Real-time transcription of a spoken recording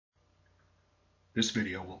This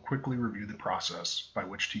video will quickly review the process by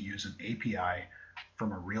which to use an API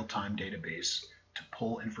from a real-time database to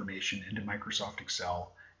pull information into Microsoft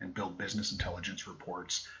Excel and build business intelligence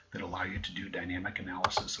reports that allow you to do dynamic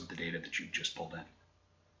analysis of the data that you've just pulled in.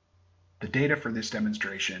 The data for this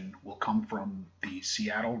demonstration will come from the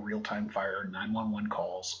Seattle Real-Time Fire 911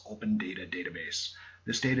 Calls Open Data Database.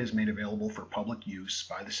 This data is made available for public use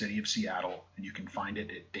by the City of Seattle, and you can find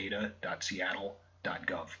it at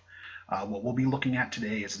data.seattle.gov. What we'll be looking at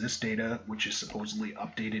today is this data, which is supposedly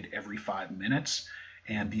updated every 5 minutes,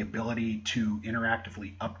 and the ability to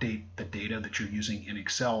interactively update the data that you're using in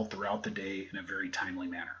Excel throughout the day in a very timely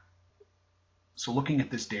manner. So looking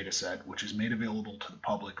at this data set, which is made available to the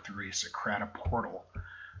public through a Socrata portal,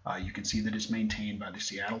 you can see that it's maintained by the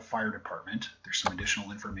Seattle Fire Department. There's some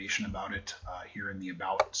additional information about it here in the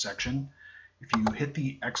About section. If you hit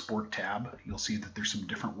the Export tab, you'll see that there's some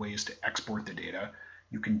different ways to export the data.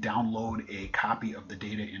 You can download a copy of the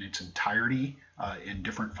data in its entirety in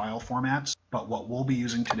different file formats, but what we'll be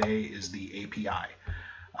using today is the API.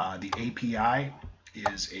 The API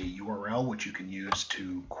is a URL which you can use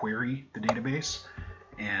to query the database,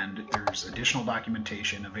 and there's additional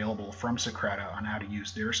documentation available from Socrata on how to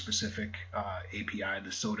use their specific API,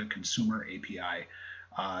 the SOTA Consumer API,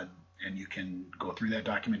 and you can go through that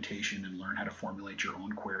documentation and learn how to formulate your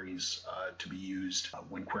own queries to be used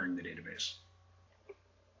when querying the database.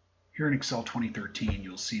 Here in Excel 2013,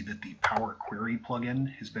 you'll see that the Power Query plugin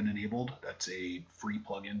has been enabled. That's a free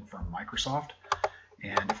plugin from Microsoft.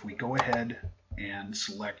 And if we go ahead and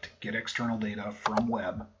select Get External Data from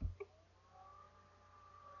Web,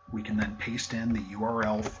 we can then paste in the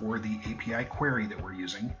URL for the API query that we're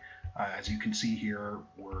using. As you can see here,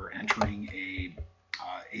 we're entering a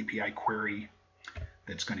API query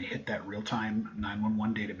that's going to hit that real-time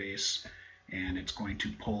 911 database, and it's going to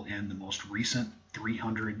pull in the most recent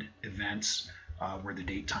 300 events where the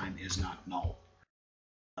date time is not null.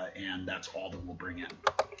 And that's all that we'll bring in.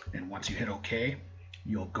 And once you hit OK,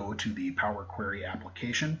 you'll go to the Power Query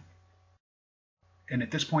application. And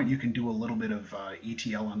at this point, you can do a little bit of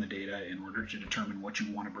ETL on the data in order to determine what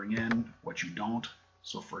you want to bring in, what you don't.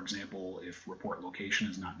 So for example, if report location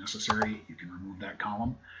is not necessary, you can remove that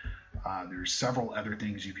column. There's several other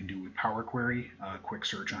things you can do with Power Query. A quick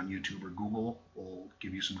search on YouTube or Google will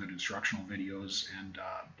give you some good instructional videos and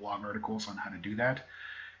blog articles on how to do that.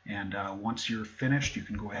 And once you're finished, you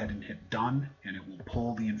can go ahead and hit Done, and it will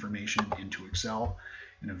pull the information into Excel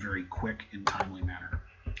in a very quick and timely manner.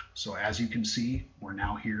 So as you can see, we're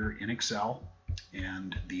now here in Excel,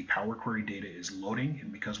 and the Power Query data is loading,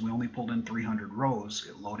 and because we only pulled in 300 rows,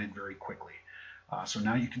 it loaded very quickly. So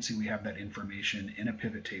now you can see we have that information in a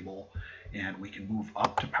pivot table, and we can move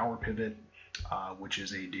up to Power Pivot, which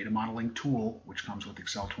is a data modeling tool which comes with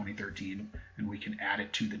Excel 2013, and we can add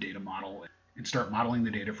it to the data model and start modeling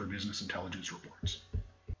the data for business intelligence reports.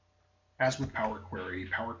 As with Power Query,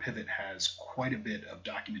 Power Pivot has quite a bit of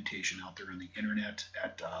documentation out there on the internet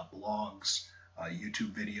at blogs,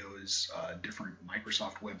 YouTube videos, different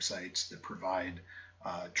Microsoft websites that provide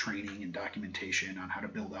training and documentation on how to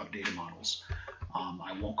build out data models.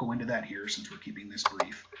 I won't go into that here since we're keeping this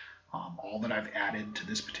brief. All that I've added to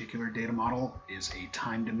this particular data model is a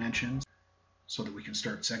time dimension so that we can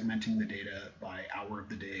start segmenting the data by hour of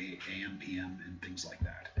the day, AM, PM, and things like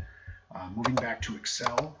that. Moving back to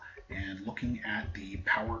Excel and looking at the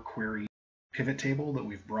Power Query pivot table that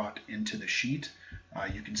we've brought into the sheet,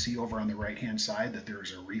 you can see over on the right-hand side that there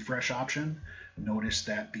is a refresh option. Notice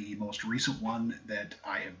that the most recent one that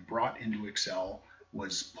I have brought into Excel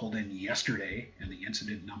was pulled in yesterday, and the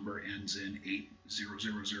incident number ends in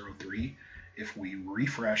 80003. If we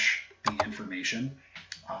refresh the information,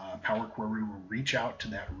 Power Query will reach out to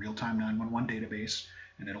that real-time 911 database,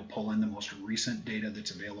 and it'll pull in the most recent data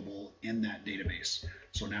that's available in that database.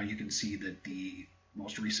 So now you can see that the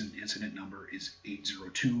most recent incident number is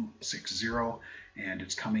 80260, and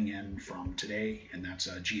it's coming in from today, and that's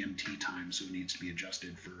GMT time, so it needs to be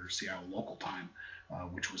adjusted for Seattle local time,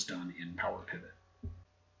 which was done in Power Pivot.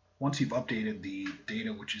 Once you've updated the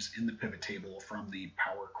data which is in the pivot table from the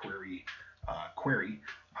Power Query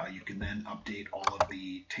you can then update all of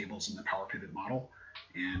the tables in the Power Pivot model,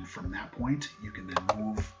 and from that point you can then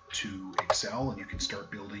move to Excel and you can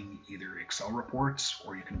start building either Excel reports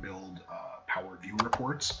or you can build Power View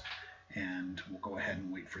reports. And we'll go ahead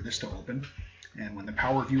and wait for this to open. And when the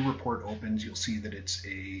Power View report opens, you'll see that it's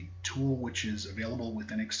a tool which is available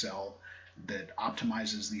within Excel that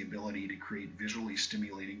optimizes the ability to create visually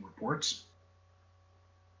stimulating reports.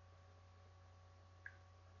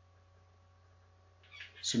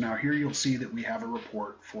 So now here you'll see that we have a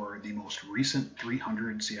report for the most recent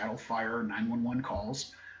 300 Seattle Fire 911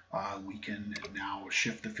 calls. We can now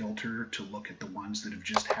shift the filter to look at the ones that have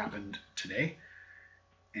just happened today.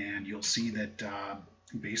 And you'll see that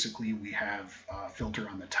basically we have a filter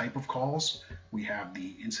on the type of calls. We have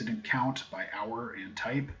the incident count by hour and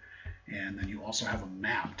type. And then you also have a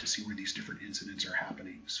map to see where these different incidents are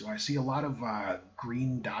happening. So I see a lot of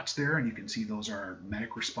green dots there, and you can see those are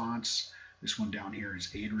medic response. This one down here is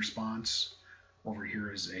aid response. Over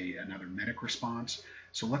here is another medic response.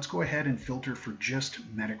 So let's go ahead and filter for just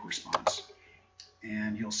medic response.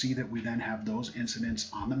 And you'll see that we then have those incidents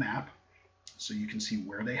on the map. So you can see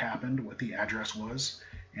where they happened, what the address was,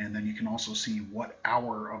 and then you can also see what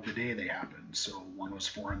hour of the day they happened. So one was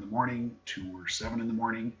 4 in the morning, 2 were 7 in the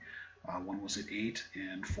morning, one was at 8,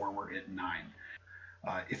 and 4 were at 9.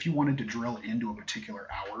 If you wanted to drill into a particular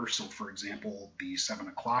hour, so for example, the 7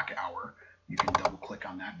 o'clock hour, you can double click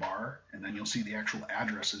on that bar, and then you'll see the actual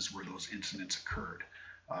addresses where those incidents occurred.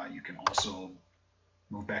 You can also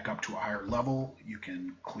move back up to a higher level, you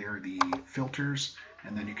can clear the filters,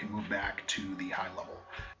 and then you can move back to the high level.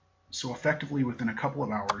 So effectively, within a couple of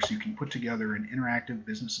hours, you can put together an interactive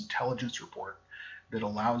business intelligence report that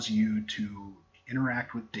allows you to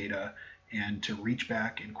interact with data and to reach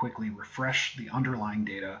back and quickly refresh the underlying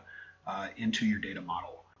data into your data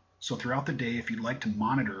model. So throughout the day, if you'd like to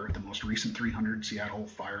monitor the most recent 300 Seattle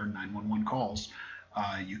Fire 911 calls,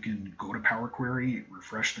 you can go to Power Query,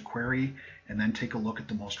 refresh the query, and then take a look at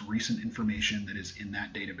the most recent information that is in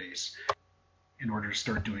that database in order to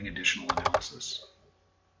start doing additional analysis.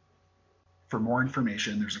 For more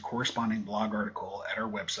information, there's a corresponding blog article at our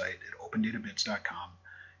website at opendatabits.com,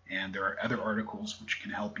 and there are other articles which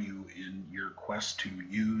can help you in your quest to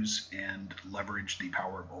use and leverage the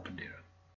power of open data.